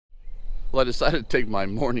Well, I decided to take my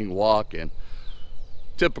morning walk, and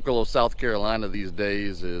typical of South Carolina these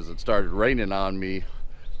days is it started raining on me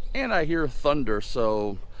and I hear thunder,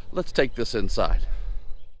 so let's take this inside.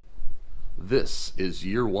 This is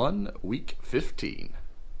year 1, week 15.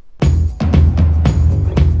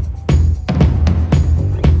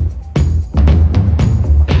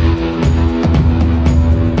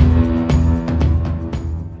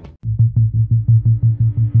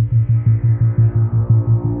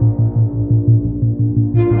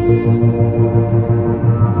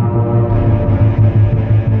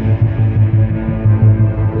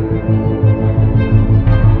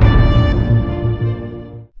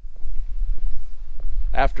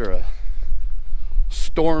 After a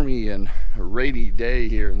stormy and rainy day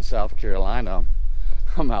here in South Carolina,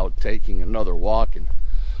 I'm out taking another walk and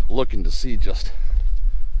looking to see just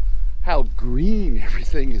how green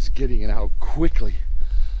everything is getting and how quickly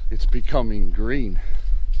it's becoming green.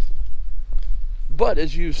 But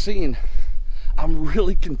as you've seen, I'm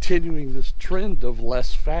really continuing this trend of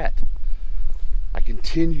less fat. I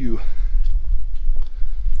continue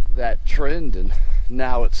that trend, and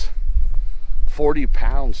now it's 40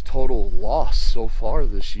 pounds total loss so far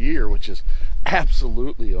this year, which is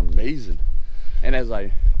absolutely amazing. And as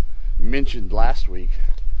I mentioned last week,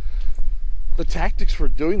 the tactics for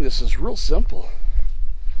doing this is real simple.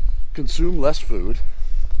 Consume less food,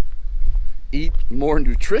 eat more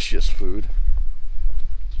nutritious food,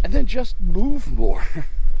 and then just move more.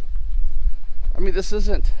 I mean, this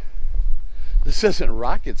isn't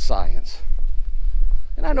rocket science.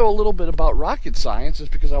 And I know a little bit about rocket science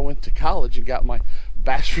just because I went to college and got my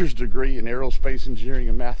bachelor's degree in aerospace engineering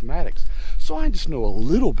and mathematics. So I just know a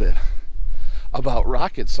little bit about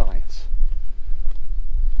rocket science.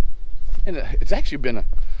 And it's actually been a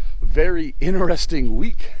very interesting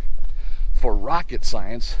week for rocket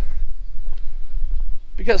science,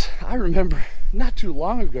 because I remember not too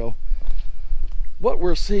long ago, what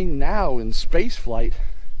we're seeing now in space flight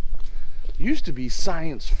used to be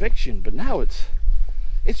science fiction, but now it's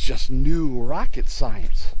just new rocket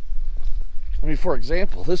science. I mean, for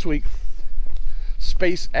example, this week,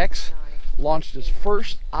 SpaceX launched its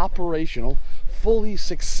first fully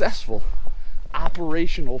successful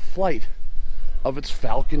operational flight of its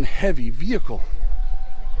Falcon Heavy vehicle.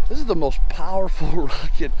 This is the most powerful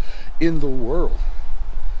rocket in the world.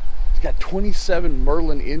 It's got 27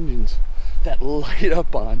 Merlin engines that light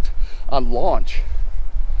up on launch,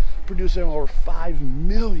 producing over 5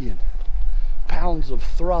 million pounds of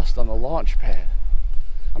thrust on the launch pad.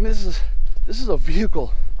 I mean, this is a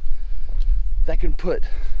vehicle that can put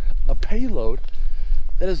a payload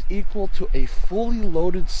that is equal to a fully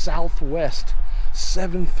loaded Southwest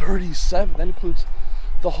 737. That includes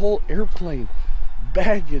the whole airplane,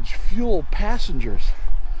 baggage, fuel, passengers.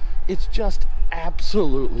 It's just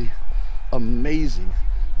absolutely amazing,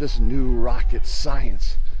 this new rocket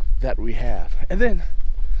science that we have. And then,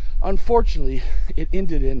 unfortunately, it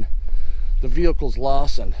ended in the vehicle's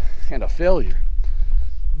loss and a failure.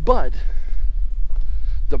 But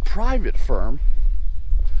the private firm,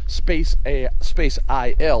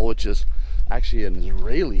 SpaceIL, which is actually an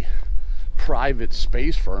Israeli private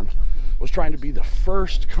space firm, was trying to be the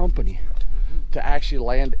first company to actually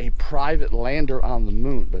land a private lander on the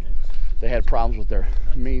moon. But they had problems with their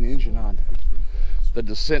main engine on the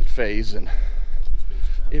descent phase, and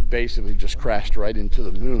it basically just crashed right into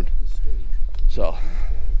the moon. So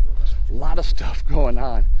a lot of stuff going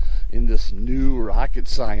on in this new rocket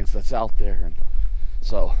science that's out there. And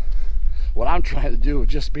so what I'm trying to do is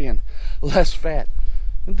just being less fat.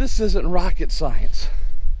 And this isn't rocket science.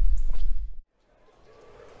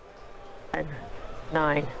 10,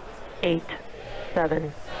 9, 8,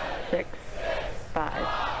 7, 6, 5,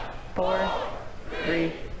 4,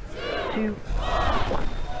 3, 2, 1,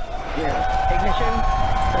 0. Ignition,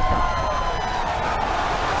 lift off.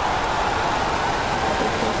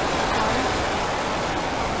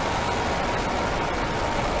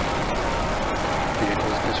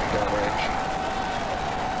 Vehicles district downrange.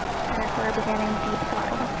 We're beginning deep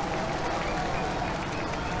throttle.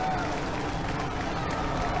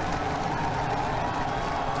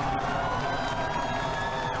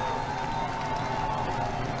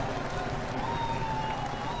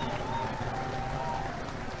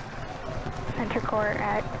 Center core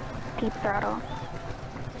at deep throttle.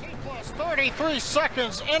 Plus 33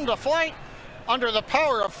 seconds into flight. Under the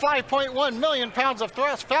power of 5.1 million pounds of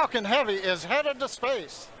thrust, Falcon Heavy is headed to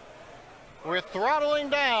space. We're throttling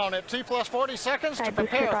down at T plus 40 seconds to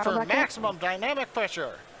prepare for maximum dynamic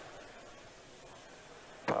pressure.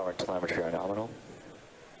 Power and telemetry are nominal.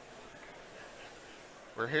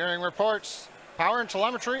 We're hearing reports. Power and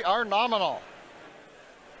telemetry are nominal.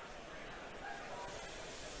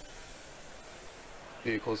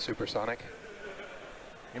 Vehicle is supersonic.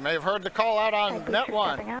 You may have heard the call out on Side net booster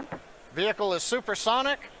one. stepping up. Vehicle is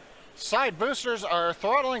supersonic. Side boosters are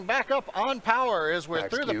throttling back up on power as we're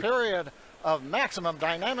Max through the Q. period of maximum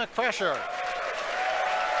dynamic pressure.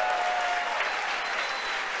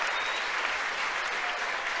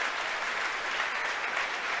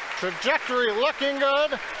 Trajectory looking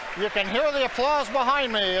good. You can hear the applause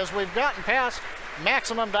behind me as we've gotten past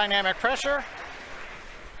maximum dynamic pressure.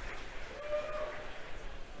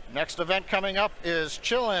 Next event coming up is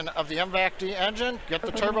chill-in of the MVAC-D engine. Get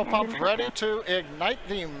the turbo pump ready to ignite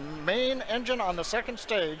the main engine on the second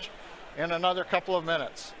stage in another couple of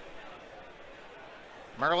minutes.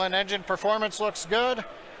 Merlin engine performance looks good.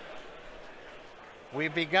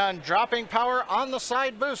 We've begun dropping power on the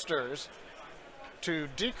side boosters to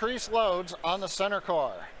decrease loads on the center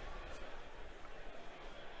core.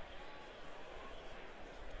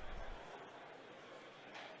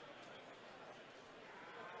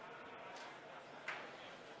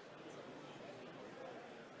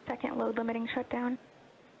 Second load limiting shutdown.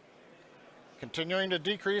 Continuing to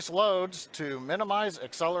decrease loads to minimize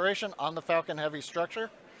acceleration on the Falcon Heavy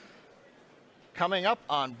structure. Coming up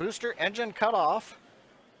on booster engine cutoff,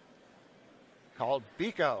 called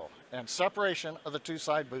BECO, and separation of the two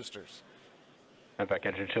side boosters. MVAC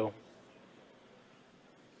engine chill.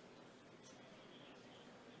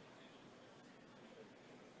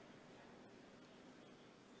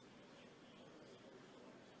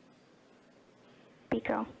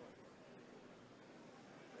 BECO.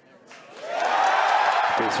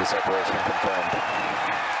 Booster separation confirmed.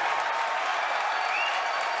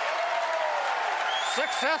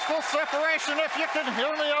 Successful separation, if you can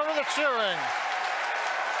hear me over the cheering.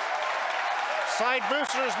 Side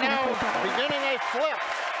boosters now beginning a flip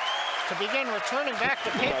to begin returning back to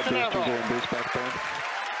Cape Canaveral.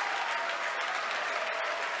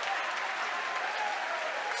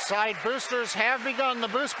 Side boosters have begun the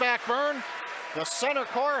boost back burn. The center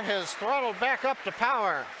core has throttled back up to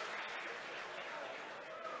power.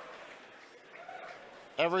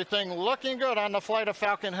 Everything looking good on the flight of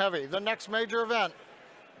Falcon Heavy. The next major event,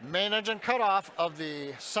 main engine cutoff of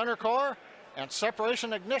the center core and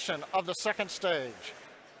separation ignition of the second stage.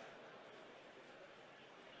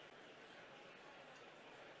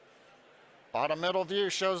 Bottom middle view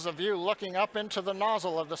shows the view looking up into the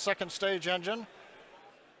nozzle of the second stage engine.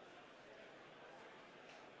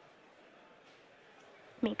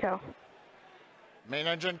 MECO. Main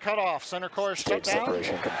engine cutoff, center core shut Stage down.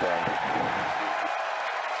 separation confirmed.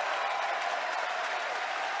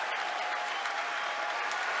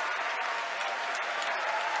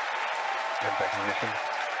 MVAC ignition.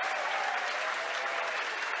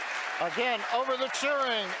 Again, over the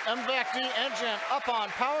cheering, MVAC-D engine up on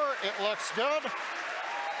power. It looks good.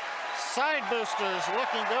 Side boosters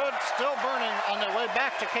looking good, still burning on their way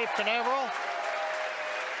back to Cape Canaveral.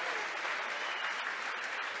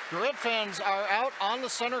 Grid fins are out on the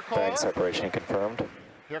center core. Fairing separation confirmed.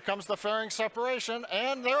 Here comes the fairing separation,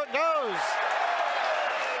 and there it goes.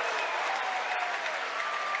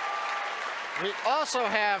 We also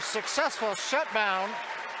have successful shutdown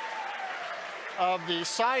of the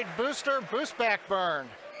side booster boost back burn.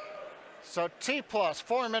 So T plus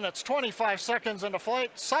 4 minutes, 25 seconds into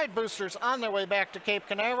flight. Side boosters on their way back to Cape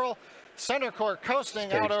Canaveral. Center core coasting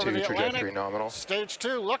Stage out over 2 the trajectory Atlantic. nominal. Stage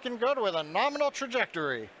 2 looking good with a nominal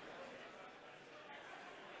trajectory.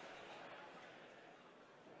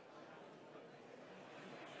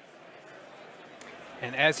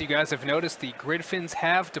 And as you guys have noticed, the grid fins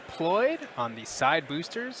have deployed on the side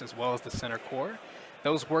boosters as well as the center core.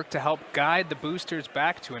 Those work to help guide the boosters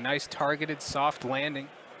back to a nice targeted soft landing.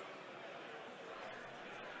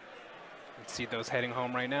 Let's see those heading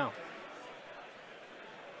home right now.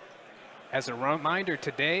 As a reminder,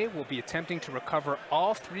 today we'll be attempting to recover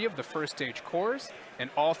all 3 of the first stage cores, and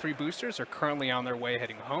all 3 boosters are currently on their way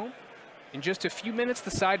heading home. In just a few minutes, the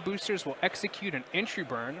side boosters will execute an entry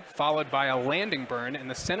burn, followed by a landing burn, and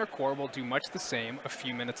the center core will do much the same a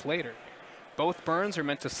few minutes later. Both burns are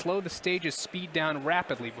meant to slow the stage's speed down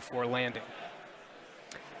rapidly before landing.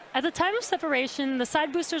 At the time of separation, the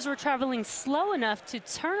side boosters were traveling slow enough to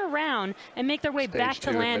turn around and make their way back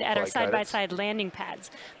to land at our side-by-side landing pads.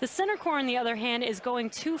 The center core, on the other hand, is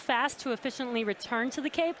going too fast to efficiently return to the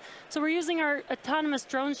Cape, so we're using our autonomous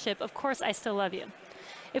drone ship, Of Course I Still Love You.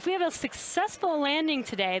 If we have a successful landing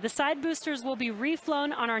today, the side boosters will be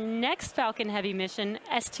reflown on our next Falcon Heavy mission,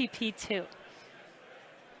 STP-2.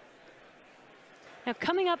 Now,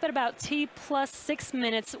 coming up at about T plus 6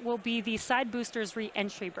 minutes will be the side boosters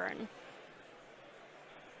re-entry burn.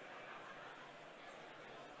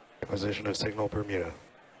 Acquisition of signal Bermuda.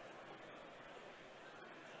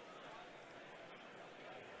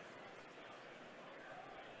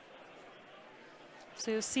 So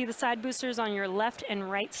you'll see the side boosters on your left and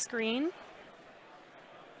right screen.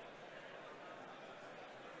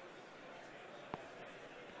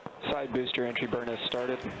 Side booster entry burn has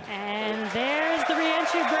started. And there's the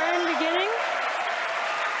re-entry burn beginning.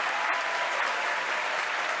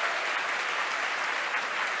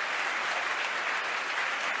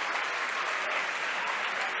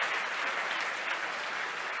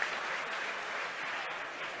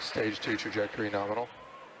 Stage 2 trajectory nominal.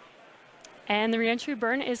 And the re-entry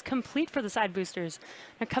burn is complete for the side boosters.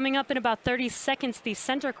 Now coming up in about 30 seconds, the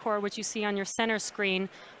center core, which you see on your center screen,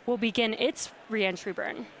 will begin its re-entry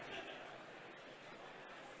burn.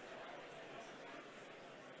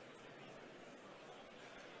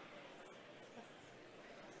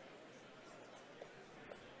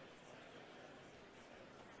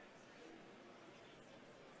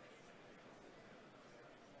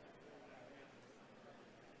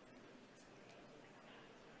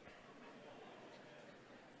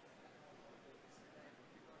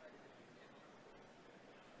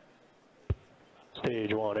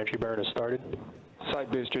 Stage 1 entry burn has started.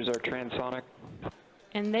 Side boosters are transonic.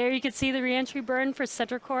 And there you can see the re-entry burn for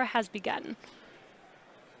center core has begun.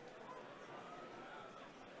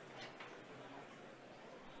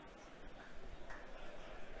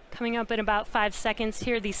 Coming up in about 5 seconds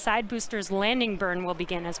here, the side boosters landing burn will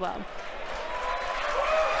begin as well.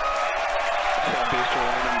 Side booster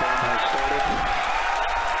landing burn has started.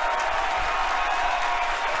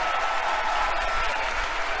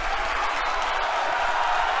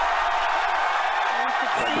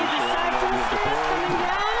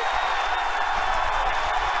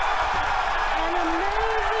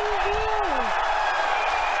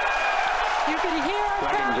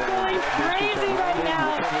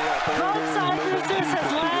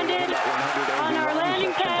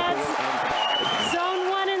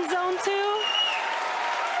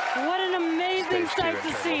 Sight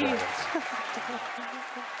to see.